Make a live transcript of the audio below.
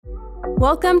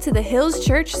Welcome to the Hills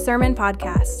Church Sermon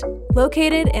Podcast.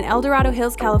 Located in El Dorado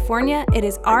Hills, California, it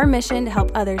is our mission to help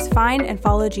others find and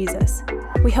follow Jesus.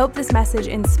 We hope this message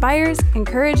inspires,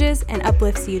 encourages, and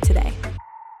uplifts you today.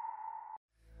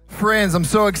 Friends, I'm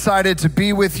so excited to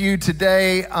be with you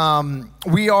today.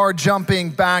 We are jumping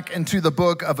back into the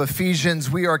book of Ephesians.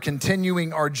 We are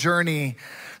continuing our journey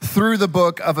through the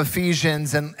book of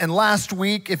Ephesians. And last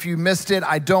week, if you missed it,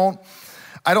 I don't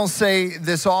say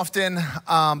this often,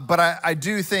 but I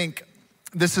do think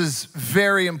this is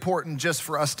very important just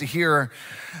for us to hear.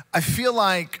 I feel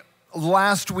like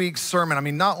last week's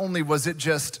sermon, not only was it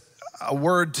just a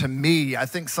word to me, I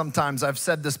think sometimes I've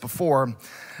said this before,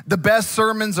 the best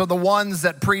sermons are the ones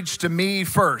that preach to me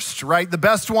first, right? The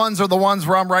best ones are the ones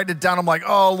where I'm writing it down. I'm like,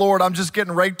 oh Lord, I'm just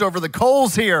getting raked over the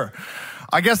coals here.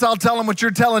 I guess I'll tell them what you're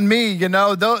telling me,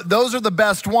 those are the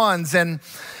best ones. And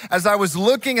as I was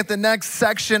looking at the next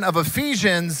section of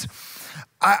Ephesians,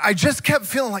 I just kept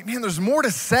feeling like, man, there's more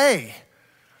to say.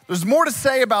 There's more to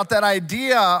say about that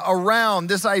idea around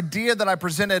this idea that I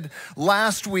presented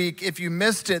last week. If you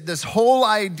missed it, this whole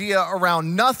idea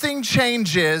around nothing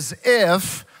changes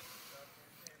if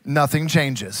nothing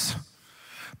changes.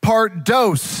 Part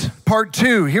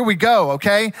 2, here we go,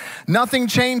 okay? Nothing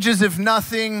changes if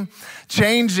nothing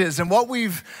changes. And what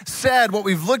we've said, what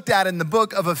we've looked at in the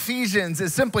book of Ephesians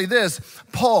is simply this: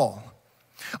 Paul,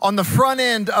 on the front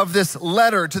end of this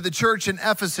letter to the church in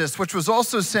Ephesus, which was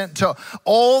also sent to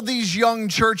all these young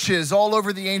churches all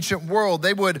over the ancient world,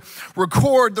 they would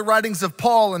record the writings of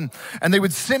Paul and they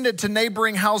would send it to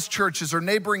neighboring house churches or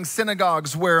neighboring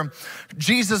synagogues where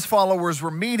Jesus followers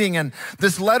were meeting, and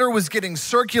this letter was getting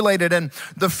circulated. And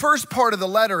the first part of the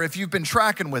letter, if you've been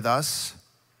tracking with us,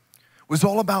 was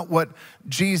all about what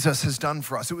Jesus has done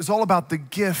for us. It was all about the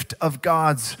gift of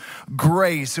God's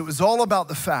grace. It was all about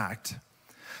the fact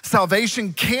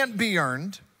salvation can't be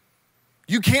earned.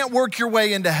 You can't work your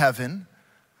way into heaven.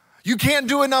 You can't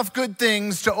do enough good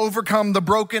things to overcome the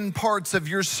broken parts of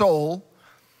your soul.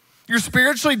 You're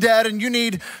spiritually dead and you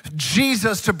need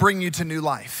Jesus to bring you to new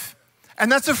life.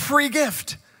 And that's a free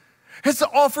gift. It's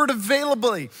offered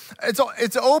availably.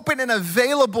 It's open and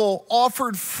available,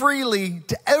 offered freely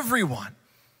to everyone.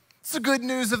 It's the good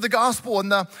news of the gospel. In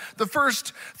the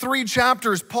first 3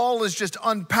 chapters, Paul is just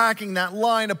unpacking that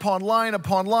line upon line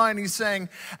upon line. He's saying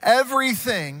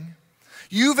everything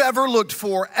you've ever looked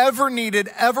for, ever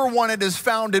needed, ever wanted is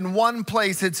found in one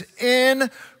place. It's in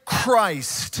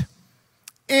Christ,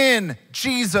 in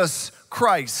Jesus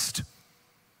Christ,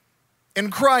 in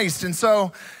Christ. And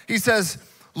so he says,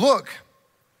 look,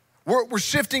 we're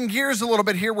shifting gears a little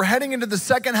bit here. We're heading into the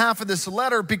second half of this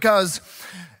letter because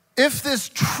if this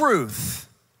truth,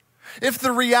 if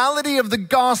the reality of the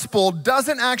gospel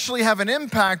doesn't actually have an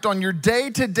impact on your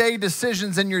day-to-day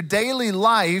decisions and your daily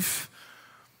life,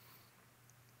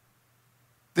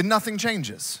 then nothing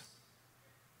changes.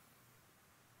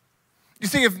 You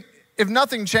see, if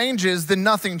nothing changes, then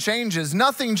nothing changes.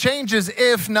 Nothing changes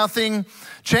if nothing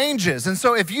changes. And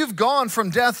so if you've gone from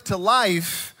death to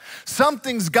life,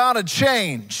 something's gotta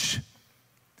change.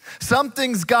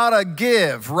 Something's gotta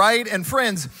give, right? And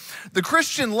friends, the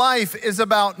Christian life is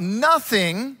about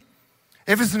nothing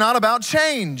if it's not about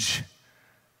change.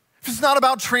 If it's not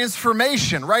about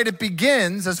transformation, right? It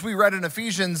begins, as we read in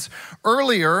Ephesians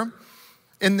earlier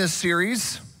in this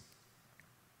series,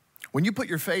 when you put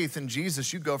your faith in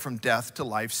Jesus, you go from death to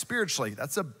life spiritually.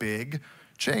 That's a big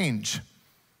change.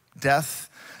 Death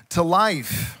to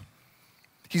life.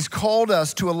 He's called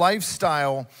us to a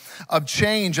lifestyle of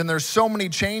change, and there's so many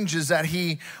changes that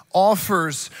he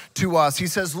offers to us. He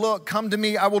says, look, come to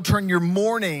me, I will turn your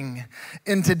mourning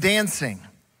into dancing.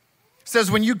 He says,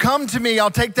 when you come to me,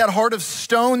 I'll take that heart of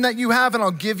stone that you have and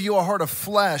I'll give you a heart of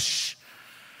flesh.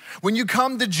 When you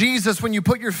come to Jesus, when you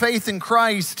put your faith in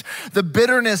Christ, the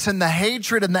bitterness and the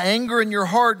hatred and the anger in your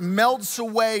heart melts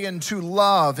away into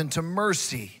love, into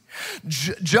mercy.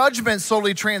 Judgment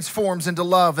slowly transforms into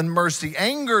love and mercy.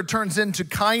 Anger turns into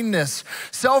kindness.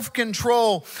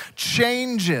 Self-control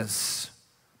changes.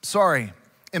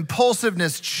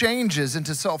 Impulsiveness changes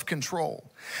into self-control.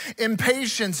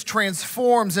 Impatience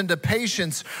transforms into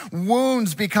patience.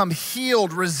 Wounds become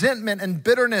healed. Resentment and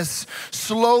bitterness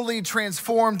slowly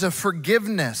transform to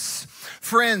forgiveness.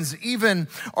 Friends, even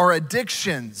our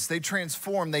addictions, they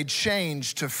transform, they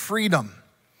change to freedom.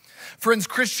 Friends,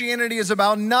 Christianity is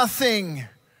about nothing if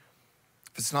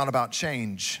it's not about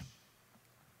change.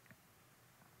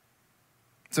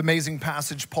 It's an amazing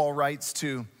passage Paul writes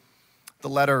to the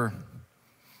letter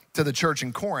to the church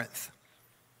in Corinth.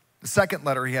 The second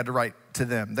letter he had to write to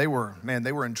them. They were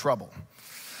in trouble.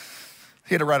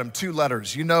 He had to write them 2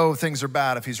 letters. You know things are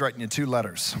bad if he's writing you 2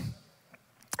 letters.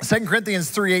 2 Corinthians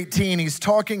 3:18, he's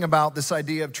talking about this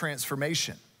idea of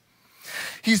transformation.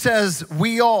 He says,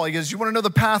 he goes, you want to know the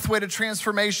pathway to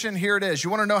transformation? Here it is. You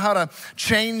want to know how to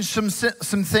change some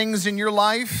things in your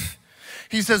life?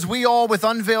 He says, we all with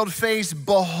unveiled face,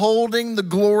 beholding the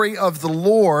glory of the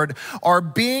Lord, are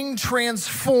being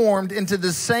transformed into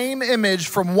the same image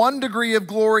from one degree of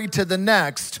glory to the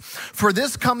next. For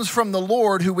this comes from the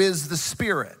Lord who is the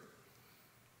Spirit.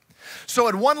 So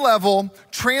at one level,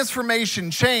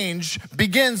 transformation, change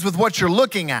begins with what you're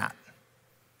looking at.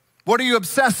 What are you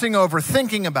obsessing over,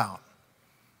 thinking about?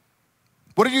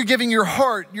 What are you giving your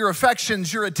heart, your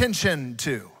affections, your attention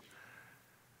to?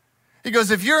 He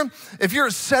goes, if you're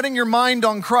setting your mind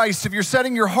on Christ, if you're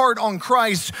setting your heart on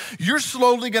Christ, you're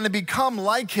slowly going to become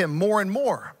like him more and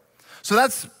more. So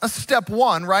that's a step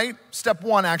one, right? Step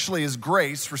one actually is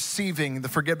grace, receiving the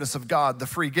forgiveness of God, the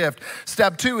free gift.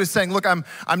 Step two is saying, look, I'm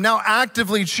now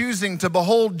actively choosing to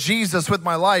behold Jesus with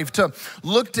my life, to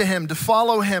look to him, to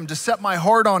follow him, to set my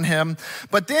heart on him.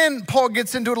 But then Paul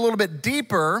gets into it a little bit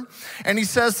deeper, and he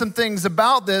says some things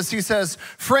about this. He says,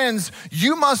 friends,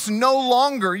 you must no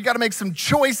longer, you got to make some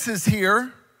choices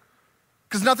here,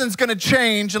 because nothing's going to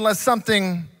change unless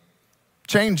something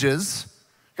changes.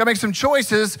 Gotta make some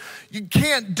choices. You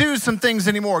can't do some things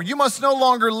anymore. You must no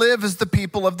longer live as the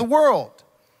people of the world.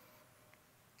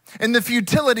 In the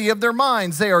futility of their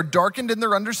minds, they are darkened in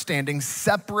their understanding,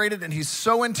 separated, and he's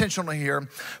so intentional here,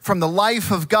 from the life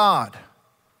of God.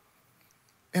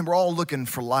 And we're all looking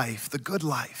for life, the good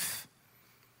life.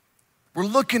 We're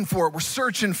looking for it, we're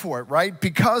searching for it, right?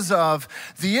 Because of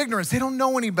the ignorance. They don't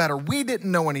know any better. We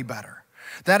didn't know any better.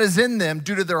 That is in them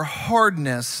due to their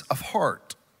hardness of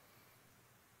heart.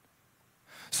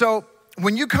 So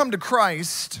when you come to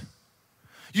Christ,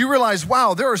 you realize,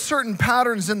 wow, there are certain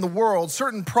patterns in the world,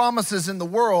 certain promises in the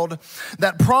world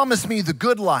that promise me the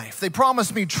good life. They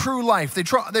promise me true life.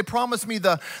 They promise me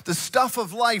the stuff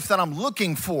of life that I'm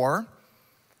looking for.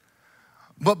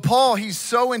 But Paul, he's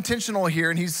so intentional here,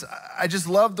 and I just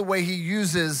love the way he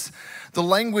uses the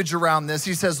language around this.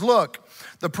 He says, look,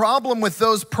 the problem with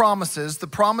those promises, the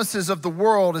promises of the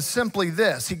world, is simply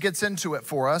this. He gets into it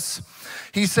for us.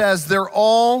 He says, they're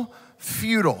all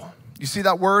futile. You see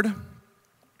that word?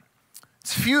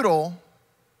 It's futile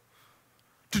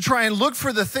to try and look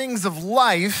for the things of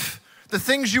life, the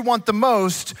things you want the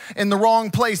most, in the wrong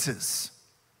places.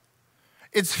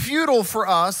 It's futile for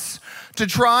us to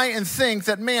try and think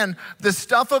that, man, the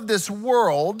stuff of this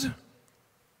world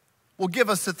will give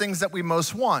us the things that we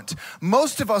most want.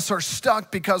 Most of us are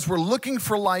stuck because we're looking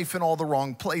for life in all the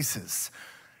wrong places.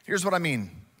 Here's what I mean.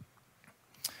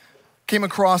 Came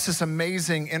across this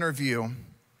amazing interview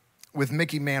with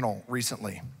Mickey Mantle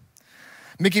recently.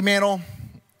 Mickey Mantle,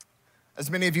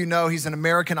 as many of you know, he's an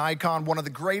American icon, one of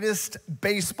the greatest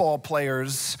baseball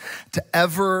players to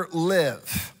ever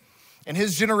live. In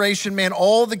his generation, man,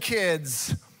 all the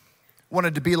kids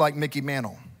wanted to be like Mickey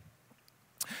Mantle.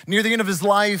 Near the end of his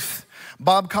life,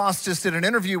 Bob Costas did an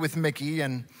interview with Mickey,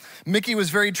 and Mickey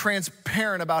was very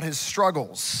transparent about his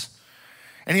struggles.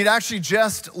 And he'd actually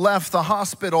just left the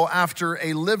hospital after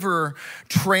a liver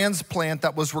transplant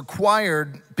that was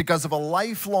required because of a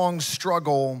lifelong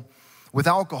struggle with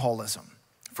alcoholism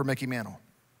for Mickey Mantle.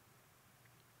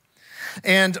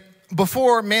 And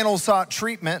before Mantle sought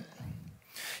treatment,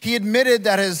 he admitted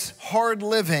that his hard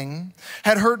living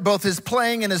had hurt both his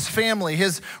playing and his family.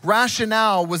 His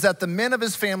rationale was that the men of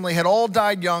his family had all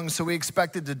died young, so he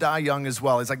expected to die young as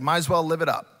well. He's like, might as well live it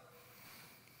up.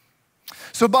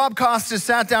 So Bob Costas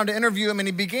sat down to interview him, and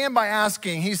he began by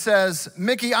asking, he says,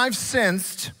 Mickey, I've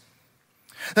sensed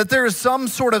that there is some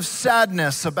sort of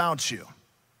sadness about you.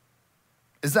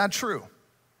 Is that true?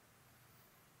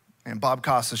 And Bob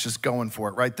Costas just going for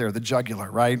it right there, the jugular,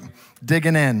 right?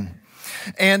 Digging in.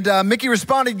 And Mickey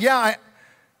responded, yeah,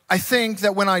 I think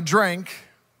that when I drank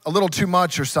a little too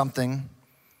much or something,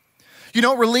 you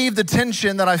don't relieve the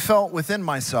tension that I felt within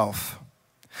myself.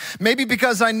 Maybe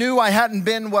because I knew I hadn't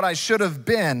been what I should have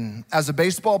been as a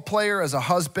baseball player, as a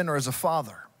husband, or as a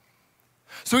father.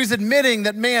 So he's admitting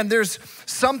that, man, there's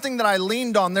something that I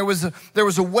leaned on. There was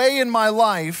a way in my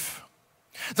life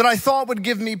that I thought would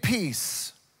give me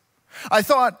peace. I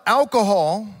thought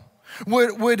alcohol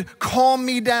would calm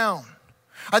me down.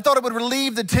 I thought it would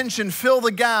relieve the tension, fill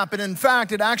the gap, and in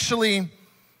fact, it actually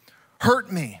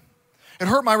hurt me. It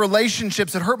hurt my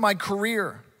relationships, it hurt my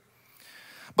career.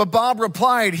 But Bob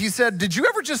replied, he said, did you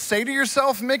ever just say to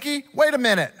yourself, Mickey, wait a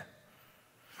minute,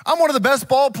 I'm one of the best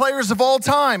ball players of all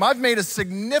time. I've made a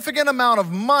significant amount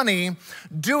of money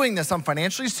doing this. I'm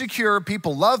financially secure,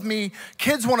 people love me,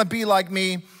 kids want to be like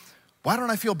me. Why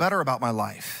don't I feel better about my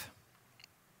life?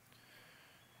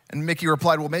 And Mickey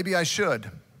replied, well, maybe I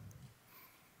should.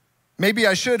 Maybe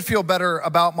I should feel better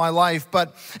about my life,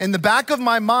 but in the back of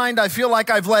my mind, I feel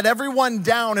like I've let everyone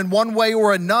down in one way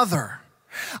or another.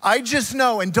 I just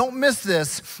know, and don't miss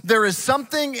this, there is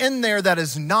something in there that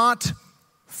is not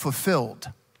fulfilled.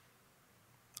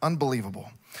 Unbelievable.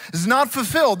 It's not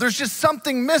fulfilled. There's just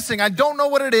something missing. I don't know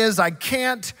what it is. I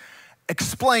can't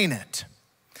explain it.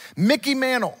 Mickey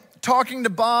Mantle, talking to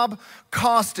Bob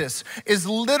Costas, is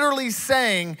literally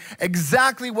saying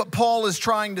exactly what Paul is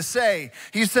trying to say.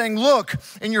 He's saying, look,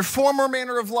 in your former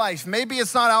manner of life, maybe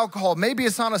it's not alcohol, maybe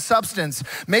it's not a substance,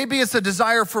 maybe it's a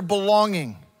desire for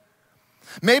belonging.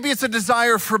 Maybe it's a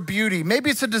desire for beauty. Maybe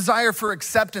it's a desire for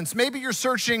acceptance. Maybe you're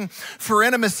searching for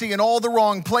intimacy in all the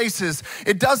wrong places.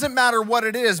 It doesn't matter what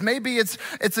it is. Maybe it's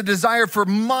a desire for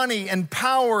money and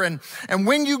power. And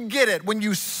when you get it, when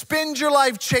you spend your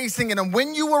life chasing it, and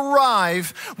when you arrive,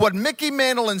 what Mickey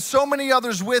Mantle and so many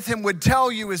others with him would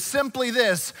tell you is simply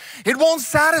this: it won't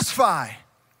satisfy.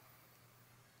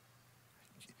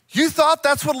 You thought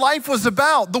that's what life was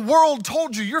about. The world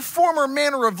told you, your former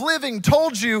manner of living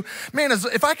told you, man,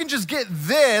 if I can just get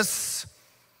this,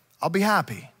 I'll be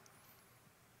happy.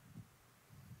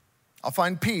 I'll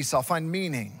find peace, I'll find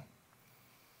meaning.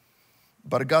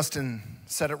 But Augustine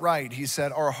said it right. He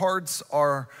said, our hearts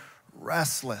are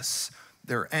restless,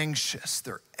 they're anxious,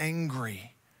 they're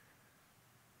angry.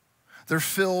 They're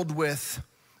filled with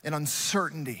an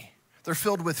uncertainty. They're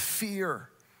filled with fear.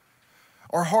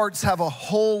 Our hearts have a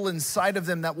hole inside of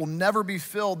them that will never be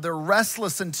filled. They're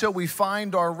restless until we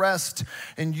find our rest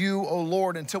in you, O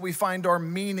Lord, until we find our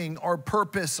meaning, our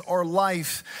purpose, our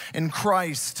life in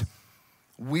Christ.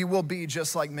 We will be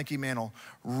just like Mickey Mantle,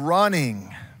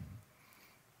 running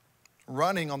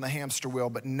on the hamster wheel,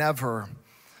 but never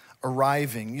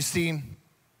arriving. You see,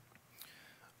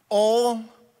 all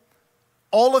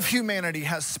of humanity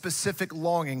has specific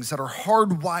longings that are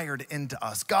hardwired into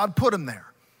us. God put them there.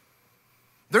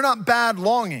 They're not bad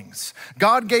longings.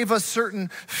 God gave us certain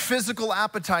physical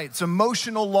appetites,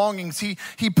 emotional longings.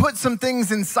 He put some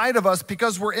things inside of us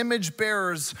because we're image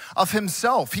bearers of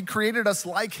himself. He created us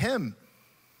like him.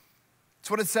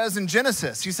 That's what it says in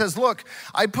Genesis. He says, look,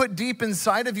 I put deep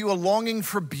inside of you a longing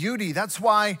for beauty. That's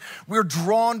why we're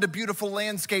drawn to beautiful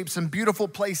landscapes and beautiful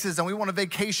places, and we want to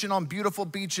vacation on beautiful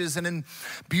beaches and in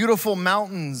beautiful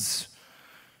mountains.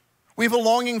 We have a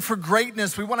longing for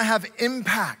greatness. We want to have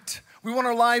impact. We want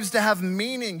our lives to have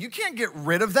meaning. You can't get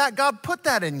rid of that. God put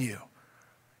that in you.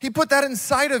 He put that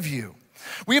inside of you.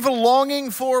 We have a longing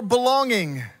for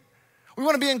belonging. We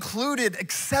want to be included,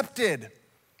 accepted.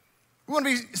 We want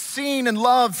to be seen and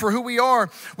loved for who we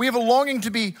are. We have a longing to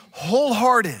be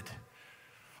wholehearted.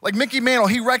 Like Mickey Mantle,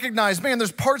 he recognized, man,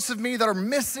 there's parts of me that are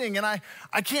missing, and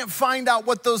I can't find out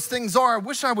what those things are. I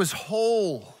wish I was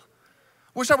whole.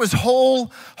 I wish I was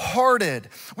wholehearted.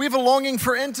 We have a longing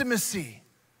for intimacy.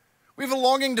 We have a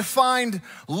longing to find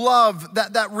love,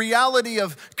 that reality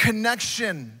of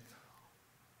connection.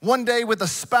 One day with a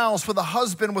spouse, with a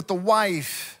husband, with a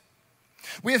wife.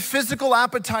 We have physical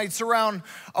appetites around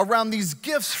these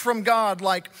gifts from God,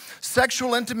 like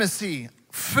sexual intimacy,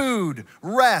 food,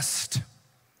 rest.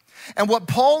 And what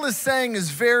Paul is saying is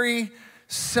very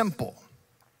simple.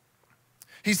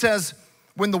 He says,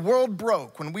 when the world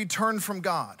broke, when we turned from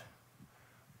God,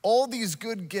 all these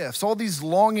good gifts, all these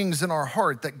longings in our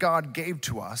heart that God gave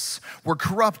to us were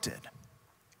corrupted.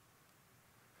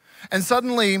 And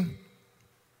suddenly,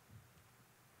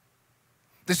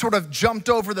 they sort of jumped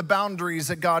over the boundaries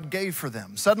that God gave for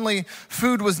them. Suddenly,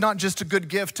 food was not just a good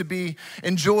gift to be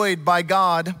enjoyed by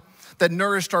God that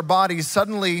nourished our bodies.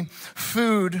 Suddenly,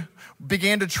 food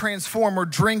began to transform, or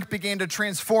drink began to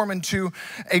transform into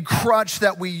a crutch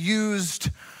that we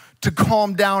used to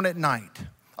calm down at night.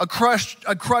 A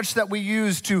crutch that we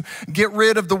use to get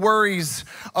rid of the worries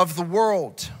of the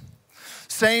world.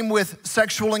 Same with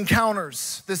sexual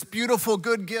encounters, this beautiful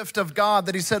good gift of God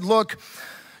that he said, look,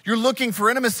 you're looking for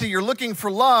intimacy, you're looking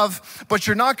for love, but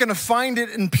you're not gonna find it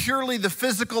in purely the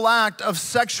physical act of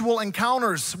sexual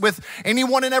encounters with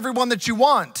anyone and everyone that you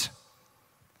want.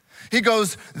 He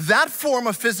goes, that form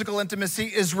of physical intimacy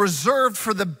is reserved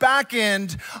for the back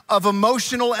end of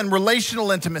emotional and relational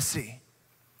intimacy.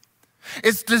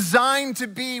 It's designed to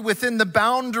be within the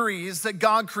boundaries that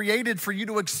God created for you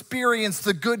to experience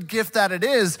the good gift that it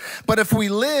is. But if we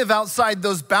live outside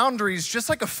those boundaries, just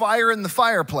like a fire in the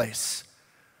fireplace,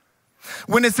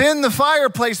 when it's in the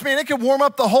fireplace, man, it can warm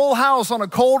up the whole house on a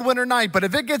cold winter night. But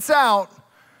if it gets out,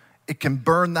 it can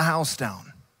burn the house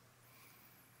down.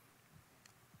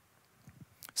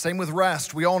 Same with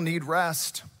rest. We all need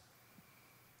rest.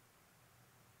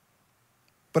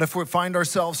 But if we find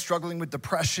ourselves struggling with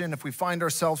depression, if we find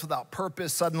ourselves without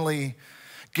purpose, suddenly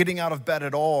getting out of bed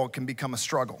at all can become a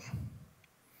struggle.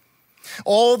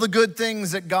 All the good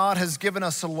things that God has given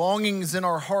us, the longings in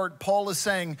our heart, Paul is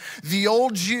saying, the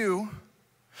old you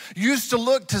used to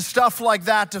look to stuff like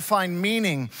that to find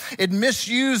meaning. It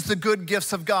misused the good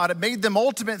gifts of God. It made them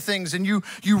ultimate things, and you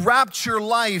wrapped your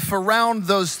life around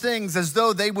those things as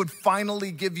though they would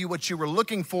finally give you what you were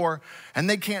looking for, and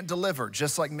they can't deliver,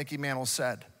 just like Mickey Mantle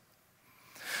said.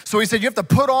 So he said, you have to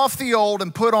put off the old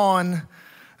and put on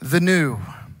the new.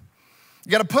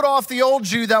 You got to put off the old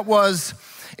you that was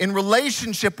in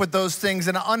relationship with those things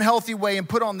in an unhealthy way and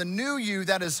put on the new you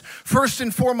that is first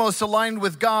and foremost aligned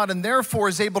with God and therefore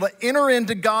is able to enter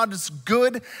into God's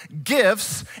good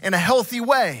gifts in a healthy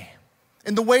way,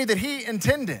 in the way that he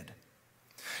intended.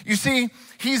 You see,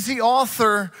 he's the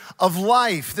author of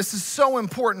life. This is so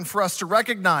important for us to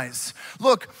recognize.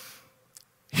 Look,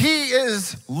 he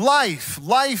is life.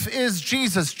 Life is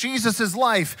Jesus. Jesus is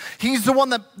life. He's the one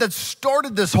that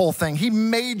started this whole thing. He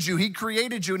made you. He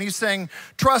created you. And he's saying,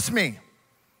 trust me.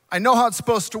 I know how it's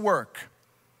supposed to work.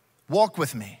 Walk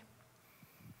with me.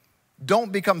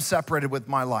 Don't become separated with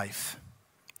my life,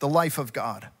 the life of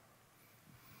God.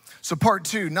 So part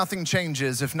 2, nothing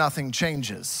changes if nothing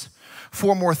changes.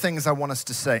 4 more things I want us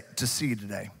to see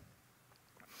today.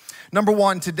 Number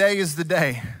 1, today is the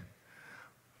day.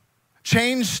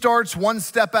 Change starts one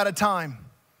step at a time.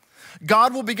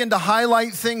 God will begin to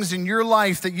highlight things in your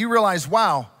life that you realize,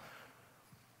 wow,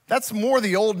 that's more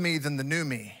the old me than the new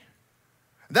me.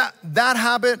 That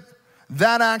habit,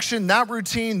 that action, that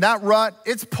routine, that rut,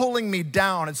 it's pulling me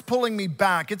down. It's pulling me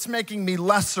back. It's making me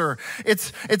lesser.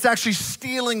 It's actually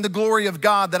stealing the glory of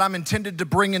God that I'm intended to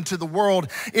bring into the world.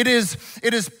 It is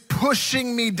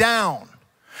pushing me down.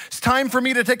 It's time for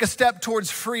me to take a step towards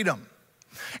freedom.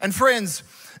 And friends,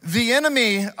 the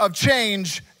enemy of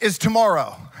change is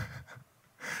tomorrow.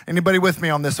 Anybody with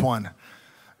me on this one?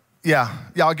 Yeah,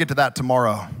 I'll get to that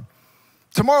tomorrow.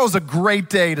 Tomorrow's a great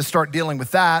day to start dealing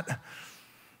with that.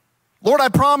 Lord, I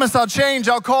promise I'll change.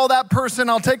 I'll call that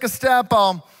person. I'll take a step.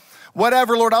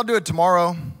 Whatever, Lord, I'll do it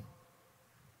tomorrow.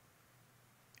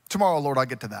 Tomorrow, Lord, I'll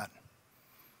get to that.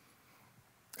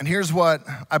 And here's what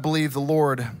I believe the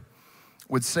Lord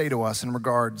would say to us in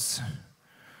regards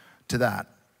to that.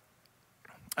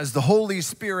 As the Holy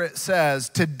Spirit says,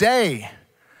 today,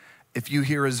 if you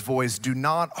hear his voice, do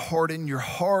not harden your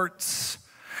hearts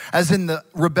as in the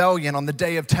rebellion on the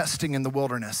day of testing in the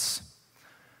wilderness.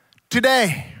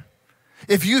 Today,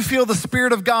 if you feel the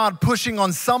Spirit of God pushing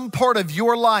on some part of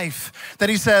your life that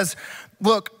he says,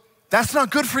 look, that's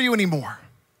not good for you anymore.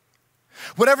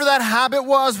 Whatever that habit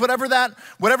was, whatever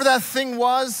that thing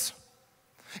was,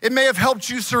 it may have helped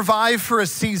you survive for a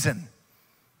season.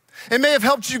 It may have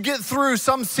helped you get through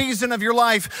some season of your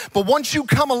life, but once you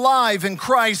come alive in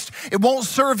Christ, it won't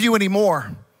serve you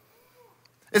anymore.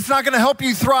 It's not gonna help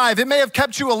you thrive. It may have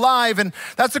kept you alive, and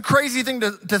that's a crazy thing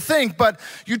to think, but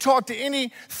you talk to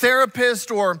any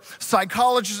therapist or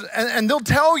psychologist, and they'll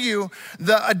tell you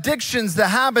the addictions, the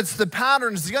habits, the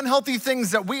patterns, the unhealthy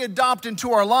things that we adopt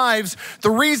into our lives,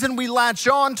 the reason we latch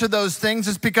on to those things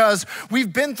is because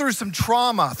we've been through some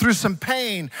trauma, through some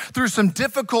pain, through some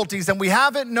difficulties, and we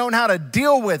haven't known how to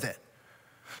deal with it.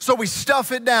 So we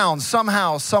stuff it down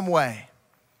somehow, some way.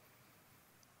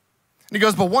 And he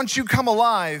goes, but once you come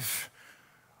alive,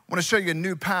 I want to show you a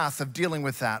new path of dealing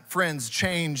with that. Friends,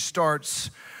 change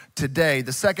starts today.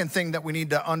 The second thing that we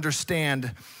need to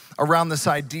understand around this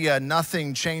idea,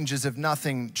 nothing changes if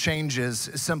nothing changes,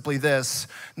 is simply this.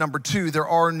 Number 2, there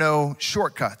are no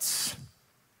shortcuts.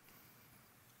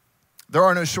 There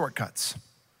are no shortcuts.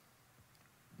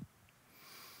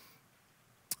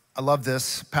 I love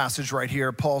this passage right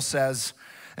here. Paul says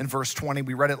in verse 20,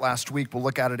 we read it last week, we'll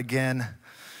look at it again.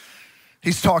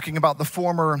 He's talking about the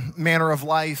former manner of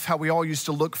life, how we all used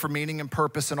to look for meaning and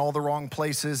purpose in all the wrong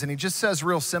places. And he just says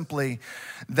real simply,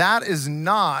 that is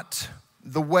not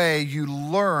the way you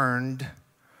learned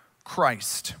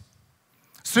Christ.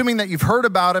 Assuming that you've heard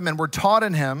about him and were taught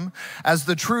in him as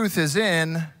the truth is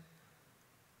in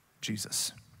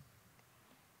Jesus.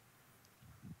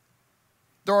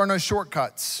 There are no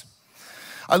shortcuts.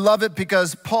 I love it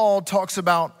because Paul talks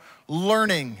about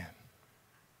learning,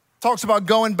 talks about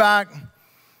going back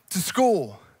to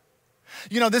school.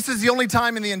 You know, this is the only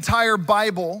time in the entire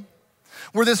Bible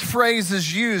where this phrase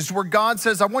is used, where God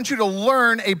says, I want you to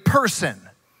learn a person.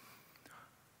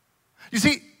 You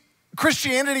see,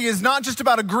 Christianity is not just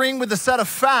about agreeing with a set of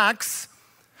facts.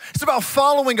 It's about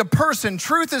following a person.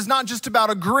 Truth is not just about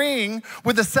agreeing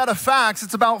with a set of facts.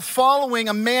 It's about following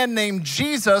a man named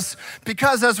Jesus,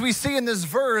 because as we see in this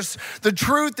verse, the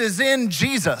truth is in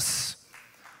Jesus.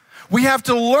 We have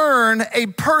to learn a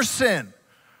person.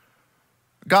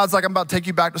 God's like, I'm about to take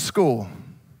you back to school.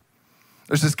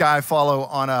 There's this guy I follow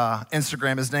on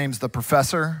Instagram. His name's The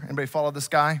Professor. Anybody follow this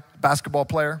guy? Basketball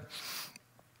player.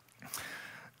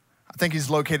 I think he's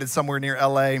located somewhere near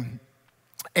LA.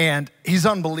 And he's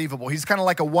unbelievable. He's kind of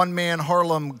like a one-man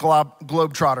Harlem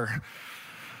Globetrotter.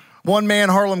 One-man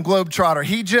Harlem Globetrotter.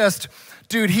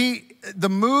 The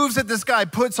moves that this guy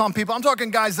puts on people, I'm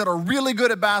talking guys that are really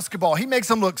good at basketball. He makes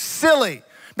them look silly.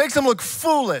 Makes them look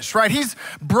foolish, right? He's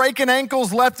breaking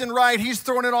ankles left and right. He's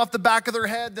throwing it off the back of their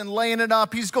head, then laying it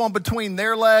up. He's going between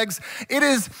their legs. It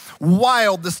is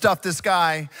wild, the stuff this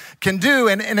guy can do.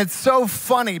 And it's so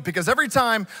funny because every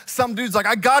time some dude's like,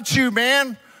 I got you,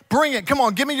 man. Bring it. Come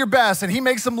on, give me your best. And he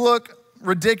makes them look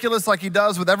ridiculous like he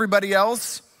does with everybody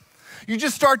else. You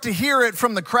just start to hear it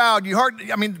from the crowd.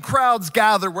 Crowds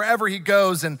gather wherever he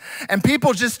goes, and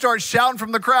people just start shouting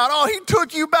from the crowd, oh, he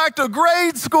took you back to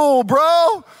grade school,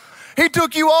 bro. He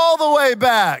took you all the way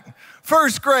back.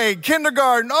 First grade,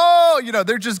 kindergarten,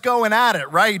 they're just going at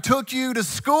it, right? He took you to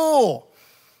school.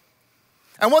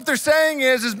 And what they're saying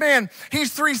is, man,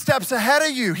 he's 3 steps ahead of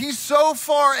you. He's so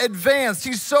far advanced.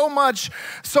 He's so much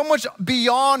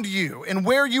beyond you and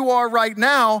where you are right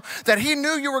now that he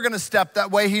knew you were going to step that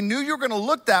way. He knew you were going to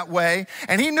look that way.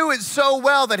 And he knew it so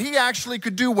well that he actually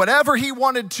could do whatever he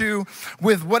wanted to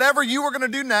with whatever you were going to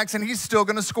do next, and he's still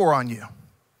going to score on you.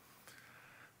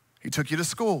 He took you to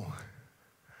school.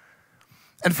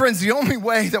 And friends, the only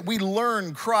way that we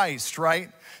learn Christ, right?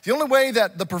 The only way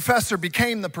that the professor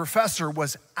became the professor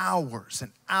was hours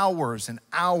and hours and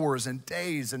hours and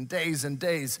days and days and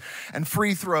days and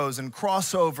free throws and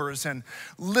crossovers and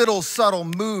little subtle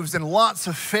moves and lots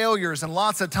of failures and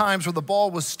lots of times where the ball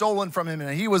was stolen from him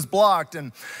and he was blocked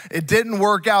and it didn't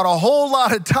work out. A whole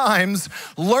lot of times,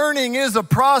 learning is a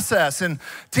process. And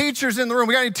teachers in the room,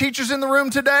 we got any teachers in the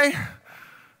room today?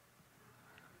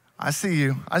 I see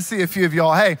you. I see a few of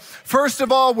y'all. Hey, first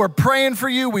of all, we're praying for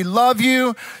you. We love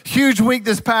you. Huge week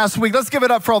this past week. Let's give it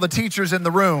up for all the teachers in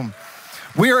the room.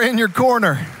 We are in your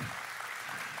corner.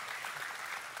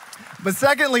 But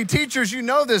secondly, teachers, you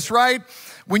know this, right?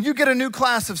 When you get a new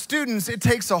class of students, it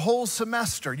takes a whole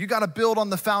semester. You got to build on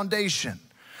the foundation.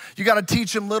 You got to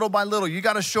teach them little by little. You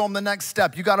got to show them the next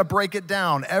step. You got to break it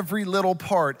down, every little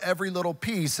part, every little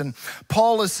piece. And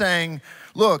Paul is saying,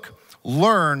 look,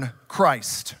 learn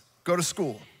Christ. Go to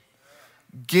school.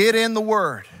 Get in the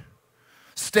Word.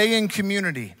 Stay in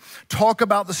community. Talk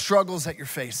about the struggles that you're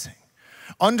facing.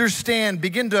 Understand,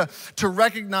 begin to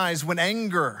recognize when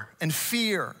anger and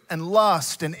fear and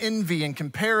lust and envy and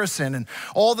comparison and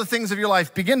all the things of your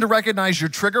life, begin to recognize your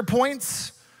trigger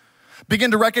points. Begin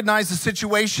to recognize the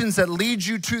situations that lead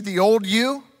you to the old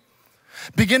you.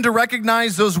 Begin to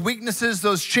recognize those weaknesses,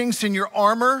 those chinks in your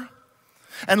armor.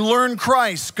 And learn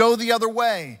Christ. Go the other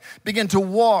way. Begin to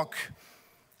walk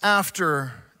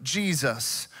after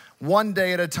Jesus, one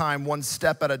day at a time, one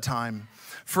step at a time.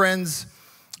 Friends,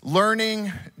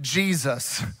 learning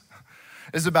Jesus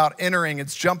is about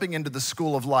it's jumping into the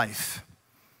school of life.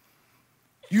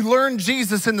 You learn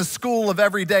Jesus in the school of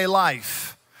everyday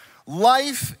life.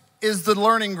 Life is the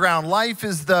learning ground. Life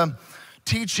is the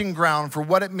teaching ground for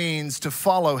what it means to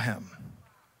follow him.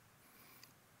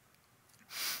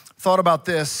 Thought about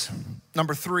this.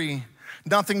 Number 3,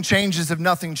 nothing changes if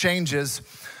nothing changes.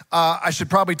 I should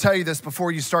probably tell you this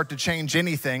before you start to change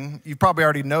anything. You probably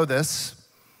already know this.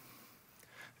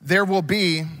 There will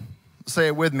be, say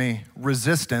it with me,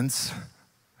 resistance.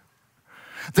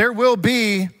 There will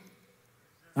be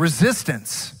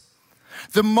resistance.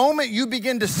 The moment you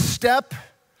begin to step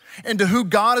into who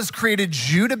God has created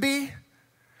you to be,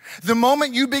 the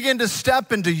moment you begin to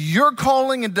step into your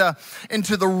calling,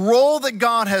 into the role that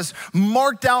God has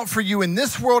marked out for you in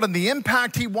this world and the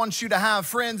impact he wants you to have,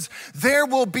 friends, there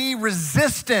will be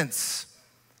resistance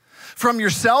from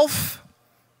yourself,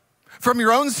 from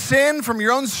your own sin, from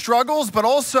your own struggles, but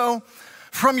also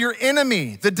from your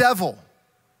enemy, the devil.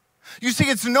 You see,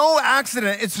 it's no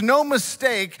accident, it's no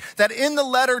mistake that in the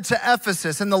letter to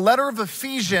Ephesus, in the letter of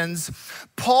Ephesians,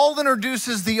 Paul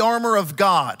introduces the armor of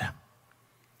God.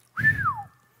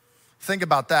 Think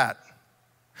about that.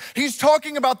 He's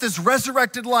talking about this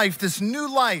resurrected life, this new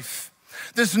life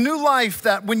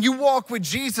that when you walk with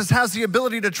Jesus has the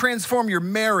ability to transform your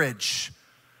marriage.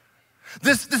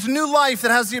 This new life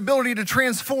that has the ability to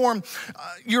transform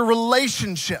your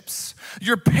relationships,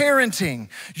 your parenting,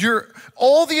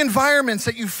 all the environments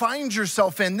that you find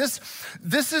yourself in.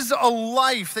 This is a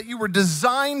life that you were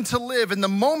designed to live. And the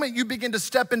moment you begin to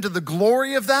step into the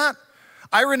glory of that,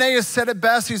 Irenaeus said it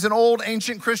best. He's an old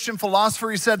ancient Christian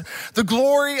philosopher. He said, the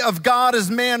glory of God is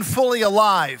man fully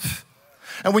alive.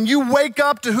 And when you wake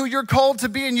up to who you're called to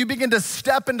be and you begin to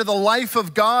step into the life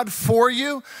of God for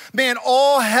you, man,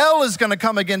 all hell is going to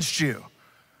come against you.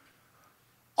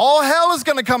 all hell is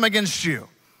gonna come against you.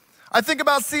 I think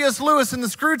about C.S. Lewis and the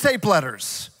Screwtape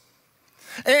Letters.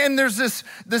 And there's this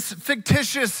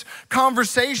fictitious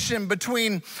conversation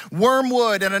between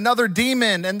Wormwood and another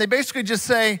demon, and they basically just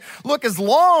say, look, as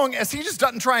long as he just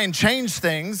doesn't try and change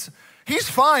things, he's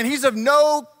fine. He's of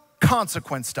no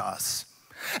consequence to us.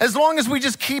 As long as we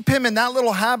just keep him in that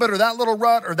little habit or that little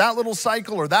rut or that little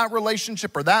cycle or that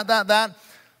relationship or that,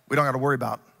 we don't got to worry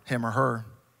about him or her.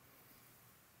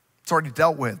 It's already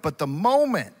dealt with. But the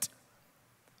moment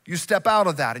you step out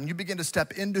of that and you begin to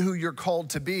step into who you're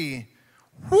called to be,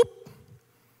 whoop,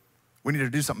 we need to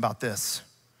do something about this.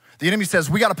 The enemy says,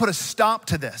 we got to put a stop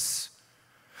to this.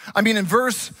 I mean, in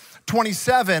verse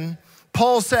 27,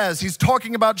 Paul says, he's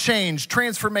talking about change,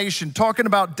 transformation, talking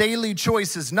about daily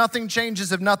choices. Nothing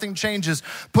changes if nothing changes.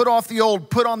 Put off the old,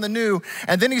 put on the new.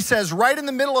 And then he says, right in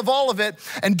the middle of all of it,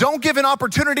 and don't give an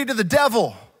opportunity to the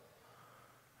devil,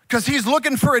 because he's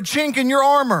looking for a chink in your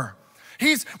armor.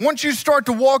 Once you start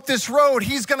to walk this road,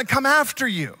 he's gonna come after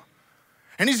you.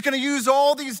 And he's gonna use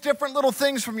all these different little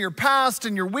things from your past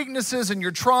and your weaknesses and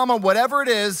your trauma, whatever it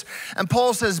is. And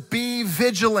Paul says, be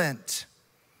vigilant.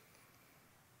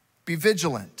 Be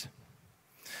vigilant.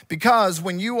 Because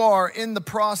when you are in the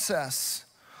process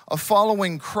of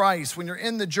following Christ, when you're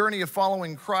in the journey of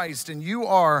following Christ and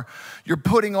you're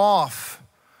putting off,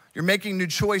 you're making new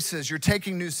choices, you're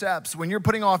taking new steps, when you're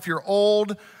putting off your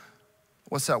old,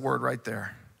 what's that word right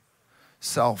there?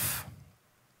 Self,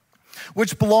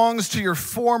 which belongs to your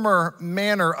former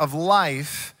manner of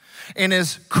life and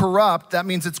is corrupt. That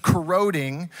means it's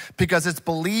corroding because it's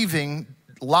believing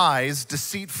lies,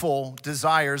 deceitful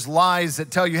desires, lies that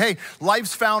tell you, hey,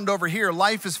 life's found over here.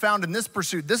 Life is found in this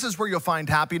pursuit. This is where you'll find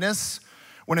happiness,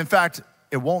 when in fact,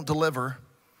 it won't deliver.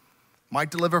 Might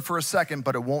deliver for a second,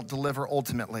 but it won't deliver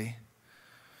ultimately.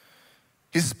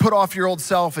 He says, put off your old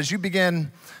self. As you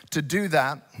begin to do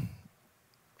that,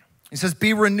 he says,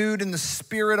 be renewed in the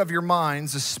spirit of your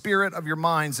minds,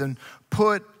 and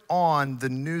put on the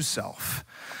new self.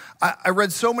 I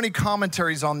read so many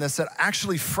commentaries on this that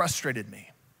actually frustrated me,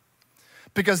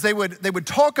 because they would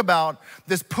talk about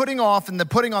this putting off and the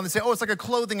putting on. They say, oh, it's like a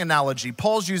clothing analogy.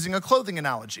 Paul's using a clothing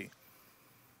analogy.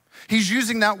 He's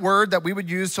using that word that we would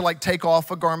use to like take off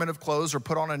a garment of clothes or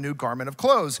put on a new garment of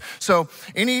clothes. So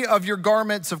any of your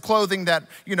garments of clothing that,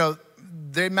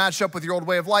 they match up with your old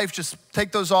way of life, just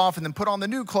take those off and then put on the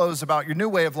new clothes about your new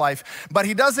way of life. But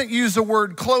he doesn't use the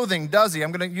word clothing, does he?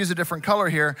 I'm gonna use a different color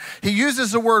here. He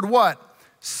uses the word what?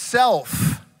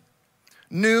 Self.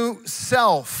 New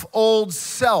self, old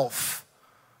self.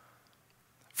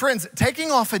 Friends,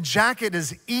 taking off a jacket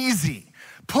is easy.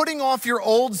 Putting off your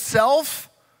old self,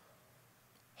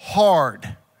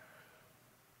 hard.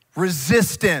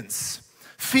 Resistance.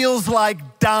 Feels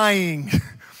like dying.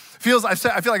 I feel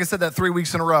like I said that 3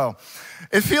 weeks in a row.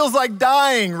 It feels like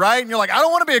dying, right? And you're like, I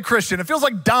don't want to be a Christian. It feels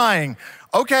like dying.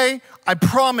 Okay, I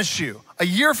promise you, a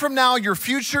year from now, your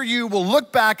future you will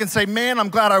look back and say, man, I'm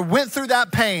glad I went through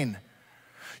that pain.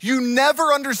 You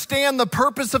never understand the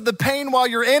purpose of the pain while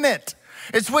you're in it.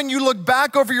 It's when you look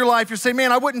back over your life, you say,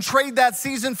 man, I wouldn't trade that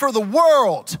season for the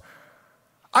world.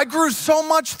 I grew so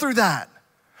much through that.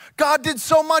 God did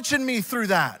so much in me through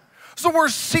that. It's the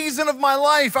worst season of my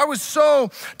life. I was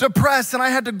so depressed and I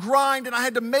had to grind and I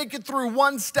had to make it through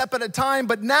one step at a time.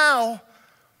 But now,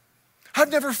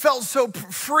 I've never felt so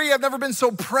free. I've never been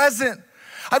so present.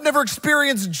 I've never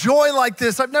experienced joy like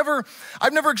this. I've never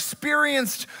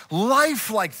experienced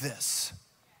life like this.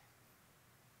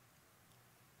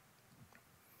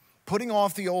 Putting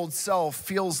off the old self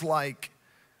feels like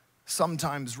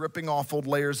sometimes ripping off old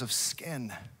layers of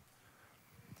skin.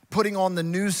 Putting on the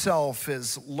new self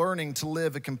is learning to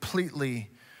live a completely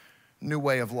new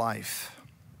way of life.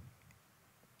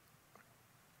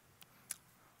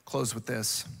 Close with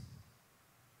this.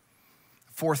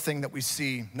 Fourth thing that we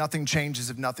see, nothing changes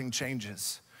if nothing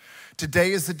changes.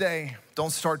 Today is the day. Don't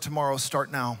start tomorrow,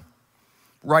 start now.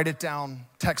 Write it down,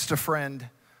 text a friend,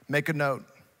 make a note.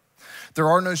 There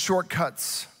are no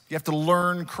shortcuts. You have to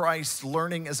learn Christ.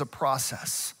 Learning is a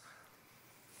process.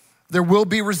 There will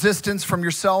be resistance from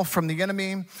yourself, from the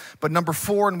enemy. But number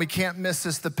 4, and we can't miss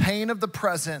this, the pain of the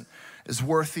present is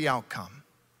worth the outcome.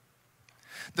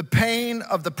 The pain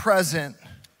of the present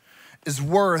is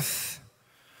worth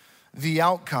the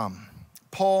outcome.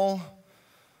 Paul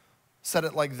said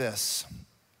it like this.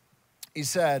 He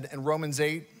said in Romans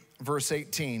 8, verse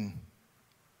 18,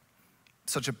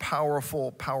 such a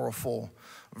powerful, powerful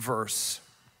verse.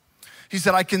 He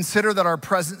said, I consider that our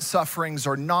present sufferings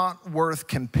are not worth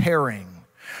comparing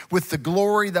with the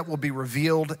glory that will be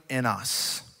revealed in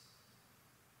us.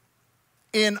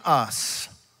 In us.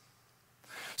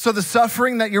 So the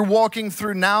suffering that you're walking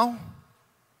through now,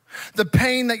 the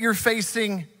pain that you're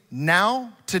facing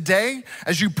now, today,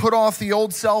 as you put off the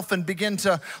old self and begin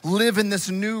to live in this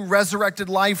new resurrected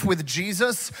life with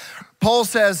Jesus, Paul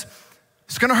says,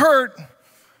 it's gonna hurt.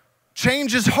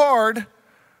 Change is hard,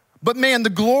 but man, the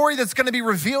glory that's gonna be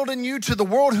revealed in you to the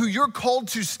world who you're called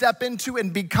to step into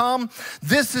and become,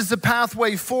 this is the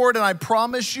pathway forward, and I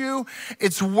promise you,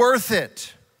 it's worth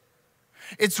it.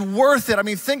 It's worth it. I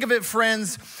mean, think of it,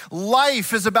 friends.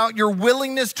 Life is about your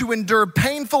willingness to endure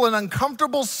painful and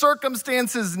uncomfortable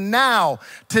circumstances now,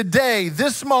 today,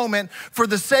 this moment, for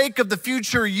the sake of the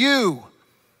future you,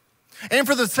 and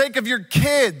for the sake of your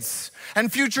kids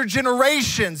and future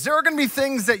generations. There are gonna be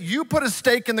things that you put a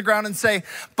stake in the ground and say,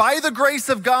 by the grace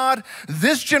of God,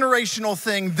 this generational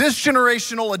thing, this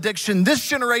generational addiction,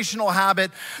 this generational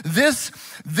habit, this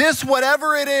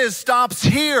whatever it is stops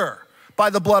here. By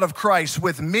the blood of Christ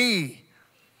with me.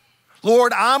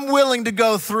 Lord, I'm willing to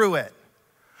go through it.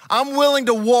 I'm willing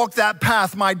to walk that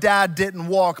path my dad didn't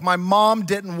walk, my mom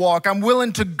didn't walk. I'm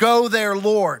willing to go there,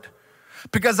 Lord,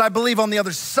 because I believe on the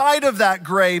other side of that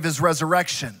grave is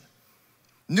resurrection.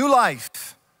 New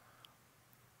life.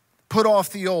 Put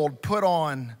off the old, put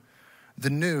on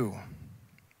the new.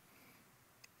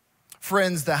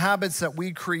 Friends, the habits that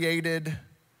we created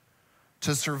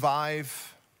to survive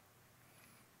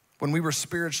when we were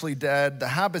spiritually dead, the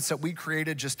habits that we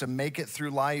created just to make it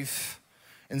through life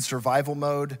in survival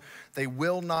mode, they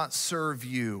will not serve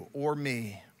you or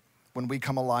me when we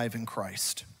come alive in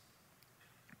Christ.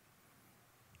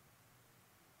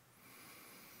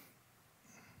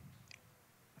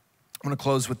 I'm gonna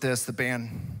close with this. The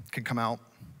band can come out.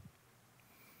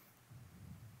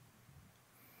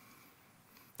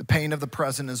 The pain of the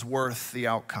present is worth the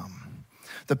outcome.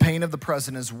 The pain of the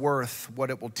present is worth what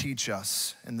it will teach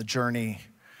us in the journey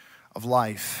of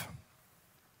life.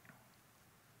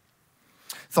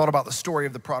 Thought about the story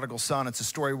of the prodigal son. It's a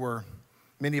story where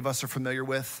many of us are familiar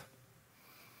with.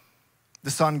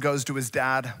 The son goes to his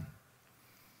dad.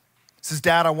 Says,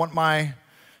 Dad, I want my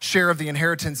share of the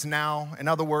inheritance now. In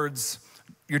other words,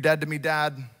 you're dead to me,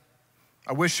 Dad.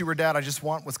 I wish you were dead. I just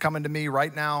want what's coming to me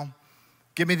right now.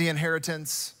 Give me the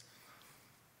inheritance.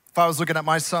 If I was looking at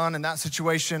my son in that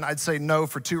situation, I'd say no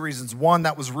for two reasons. One,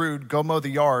 that was rude. Go mow the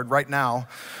yard right now.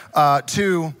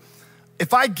 Two,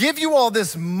 if I give you all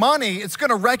this money, it's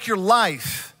gonna wreck your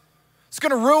life. It's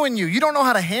gonna ruin you. You don't know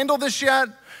how to handle this yet.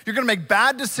 You're gonna make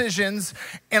bad decisions,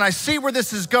 and I see where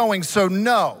this is going, so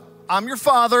no. I'm your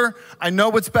father. I know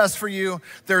what's best for you.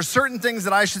 There are certain things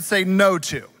that I should say no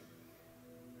to.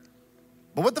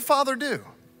 But what'd the father do?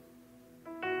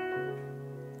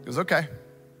 He goes, okay,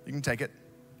 you can take it.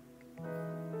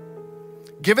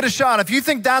 Give it a shot. If you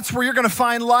think that's where you're gonna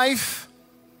find life,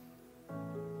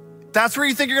 that's where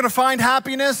you think you're gonna find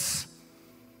happiness,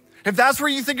 if that's where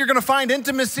you think you're gonna find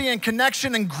intimacy and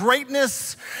connection and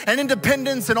greatness and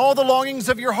independence and all the longings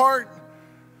of your heart,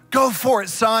 go for it,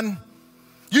 son.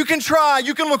 You can try,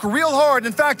 you can look real hard.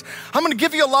 In fact, I'm gonna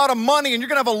give you a lot of money and you're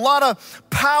gonna have a lot of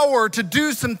power to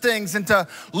do some things and to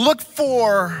look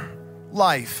for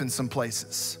life in some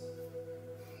places.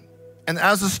 And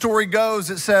as the story goes,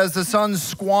 it says the son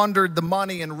squandered the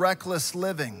money in reckless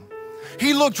living.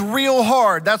 He looked real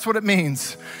hard, that's what it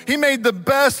means. He made the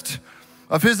best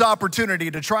of his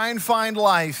opportunity to try and find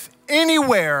life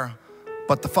anywhere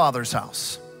but the Father's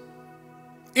house.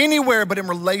 Anywhere but in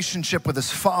relationship with his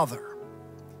Father.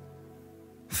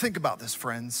 Think about this,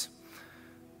 friends.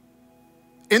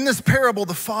 In this parable,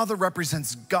 the Father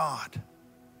represents God.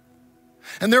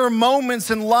 And there are moments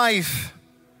in life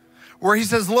where he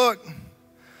says, look,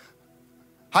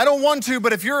 I don't want to,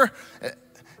 but if you're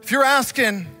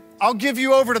asking, I'll give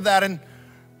you over to that. And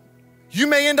you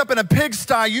may end up in a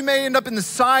pigsty. You may end up in the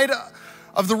side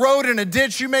of the road in a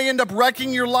ditch. You may end up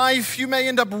wrecking your life. You may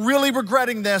end up really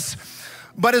regretting this.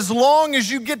 But as long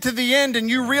as you get to the end and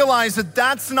you realize that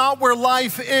that's not where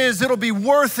life is, it'll be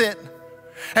worth it.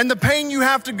 And the pain you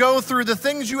have to go through, the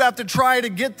things you have to try to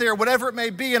get there, whatever it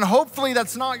may be, and hopefully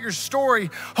that's not your story.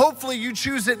 Hopefully you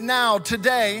choose it now,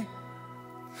 today.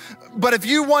 But if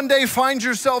you one day find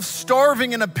yourself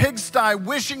starving in a pigsty,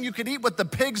 wishing you could eat what the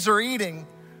pigs are eating,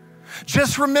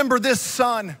 just remember this,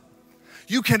 son.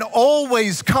 You can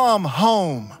always come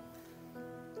home.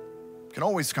 You can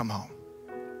always come home.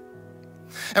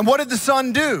 And what did the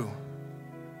son do?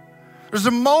 There's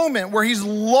a moment where he's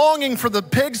longing for the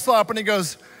pig slop and he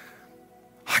goes,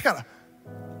 I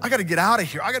gotta get out of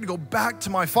here. I gotta go back to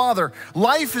my father.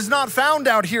 Life is not found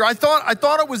out here. I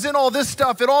thought it was in all this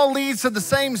stuff. It all leads to the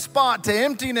same spot, to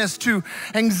emptiness, to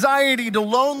anxiety, to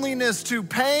loneliness, to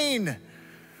pain.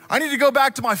 I need to go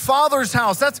back to my father's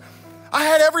house. I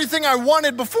had everything I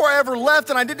wanted before I ever left,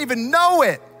 and I didn't even know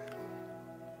it.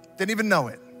 Didn't even know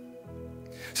it.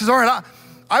 He says, all right,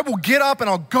 I will get up and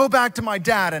I'll go back to my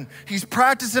dad. And he's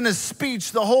practicing his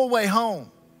speech the whole way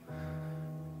home.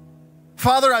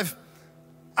 Father,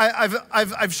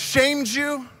 I've shamed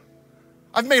you.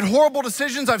 I've made horrible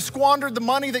decisions. I've squandered the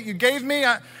money that you gave me.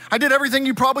 I did everything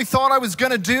you probably thought I was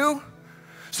gonna do.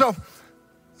 So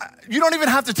you don't even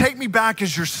have to take me back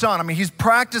as your son. I mean, he's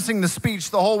practicing the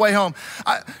speech the whole way home.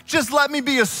 Just let me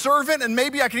be a servant and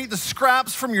maybe I can eat the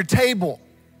scraps from your table.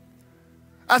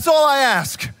 That's all I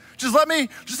ask. Just let me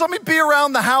be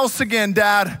around the house again,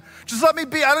 Dad. Just let me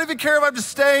be. I don't even care if I have to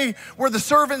stay where the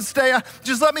servants stay.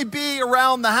 Just let me be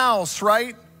around the house,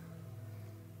 right?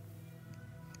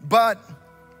 But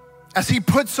as he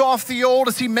puts off the old,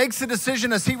 as he makes a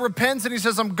decision, as he repents and he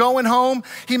says, I'm going home,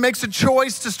 he makes a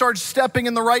choice to start stepping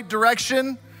in the right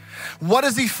direction. What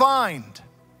does he find?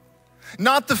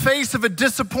 Not the face of a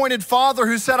disappointed father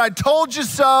who said, I told you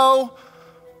so.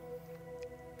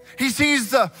 He sees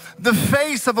the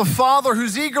face of a father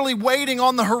who's eagerly waiting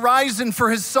on the horizon for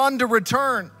his son to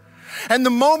return. And the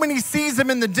moment he sees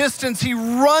him in the distance, he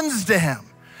runs to him.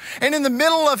 And in the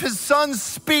middle of his son's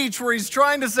speech where he's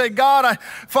trying to say, God,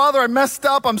 Father, I messed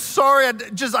up. I'm sorry. I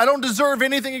don't deserve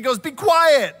anything. He goes, be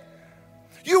quiet.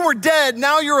 You were dead.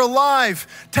 Now you're alive.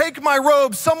 Take my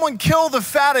robe. Someone kill the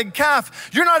fatted calf.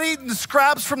 You're not eating the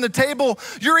scraps from the table.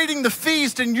 You're eating the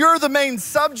feast and you're the main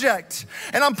subject.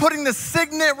 And I'm putting the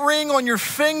signet ring on your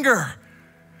finger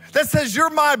that says,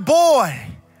 you're my boy.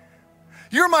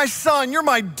 You're my son. You're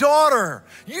my daughter.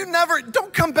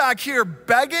 Don't come back here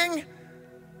begging.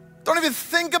 Don't even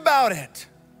think about it.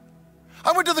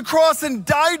 I went to the cross and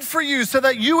died for you so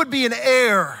that you would be an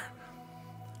heir,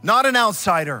 not an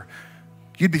outsider.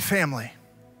 You'd be family.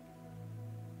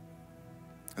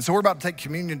 And so we're about to take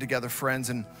communion together, friends.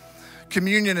 And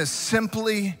communion is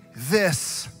simply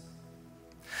this.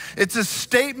 It's a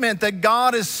statement that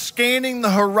God is scanning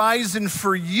the horizon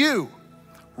for you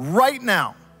right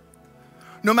now.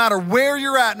 No matter where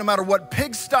you're at, no matter what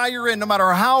pigsty you're in, no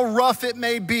matter how rough it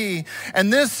may be.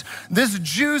 And this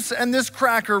juice and this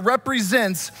cracker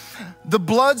represents the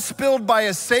blood spilled by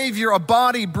a Savior, a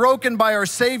body broken by our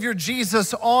Savior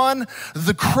Jesus on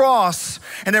the cross.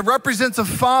 And it represents a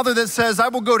Father that says, I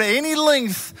will go to any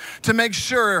length to make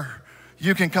sure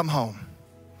you can come home.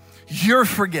 You're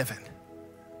forgiven.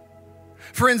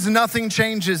 Friends, nothing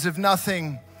changes if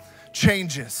nothing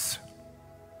changes.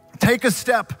 Take a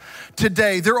step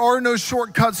today. There are no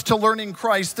shortcuts to learning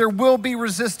Christ. There will be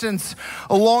resistance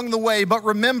along the way, but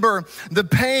remember the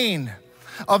pain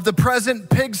of the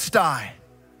present pigsty,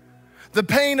 the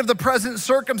pain of the present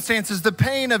circumstances, the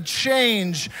pain of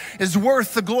change is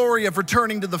worth the glory of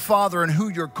returning to the Father and who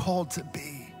you're called to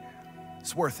be.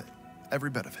 It's worth it, every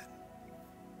bit of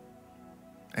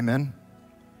it. Amen.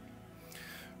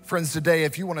 Friends, today,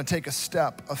 if you want to take a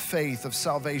step of faith, of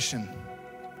salvation,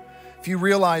 if you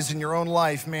realize in your own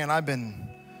life, man, I've been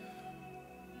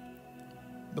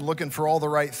looking for all the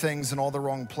right things in all the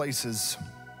wrong places.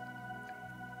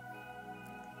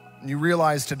 And you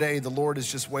realize today the Lord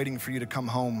is just waiting for you to come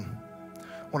home.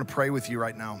 I want to pray with you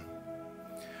right now.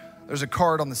 There's a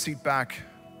card on the seat back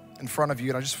in front of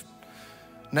you. And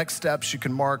next steps you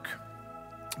can mark,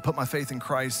 put my faith in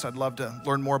Christ. I'd love to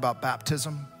learn more about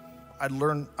baptism. I'd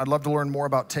love to learn more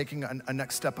about taking a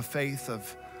next step of faith,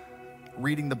 of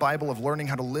reading the Bible, of learning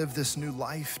how to live this new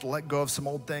life, to let go of some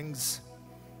old things.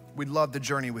 We'd love to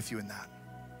journey with you in that.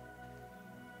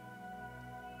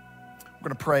 We're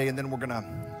gonna pray and then we're gonna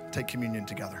take communion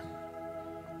together.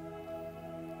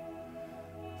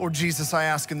 Lord Jesus, I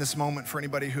ask in this moment for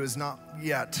anybody who has not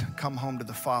yet come home to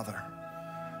the Father,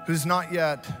 who's not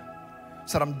yet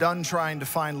said, I'm done trying to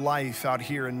find life out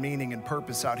here and meaning and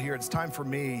purpose out here. It's time for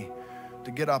me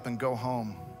to get up and go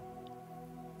home.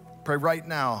 Pray right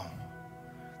now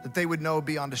that they would know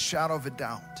beyond a shadow of a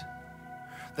doubt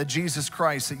that Jesus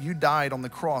Christ, that you died on the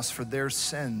cross for their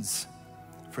sins,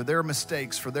 for their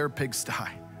mistakes, for their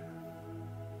pigsty.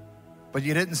 But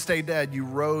you didn't stay dead, you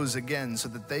rose again so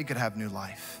that they could have new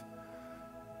life.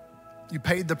 You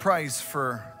paid the price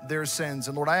for their sins.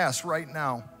 And Lord, I ask right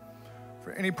now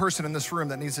for any person in this room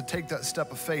that needs to take that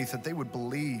step of faith, that they would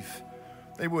believe,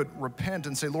 they would repent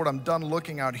and say, Lord, I'm done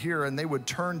looking out here. And they would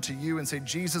turn to you and say,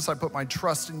 Jesus, I put my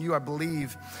trust in you. I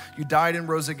believe you died and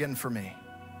rose again for me.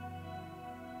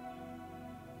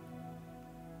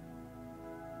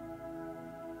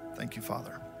 Thank you,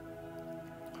 Father.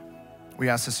 We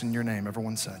ask this in your name,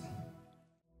 everyone said.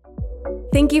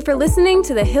 Thank you for listening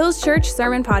to the Hills Church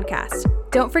Sermon Podcast.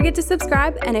 Don't forget to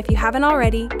subscribe, and if you haven't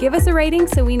already, give us a rating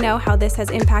so we know how this has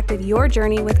impacted your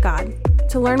journey with God.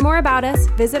 To learn more about us,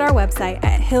 visit our website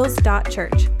at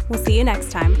hills.church. We'll see you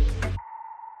next time.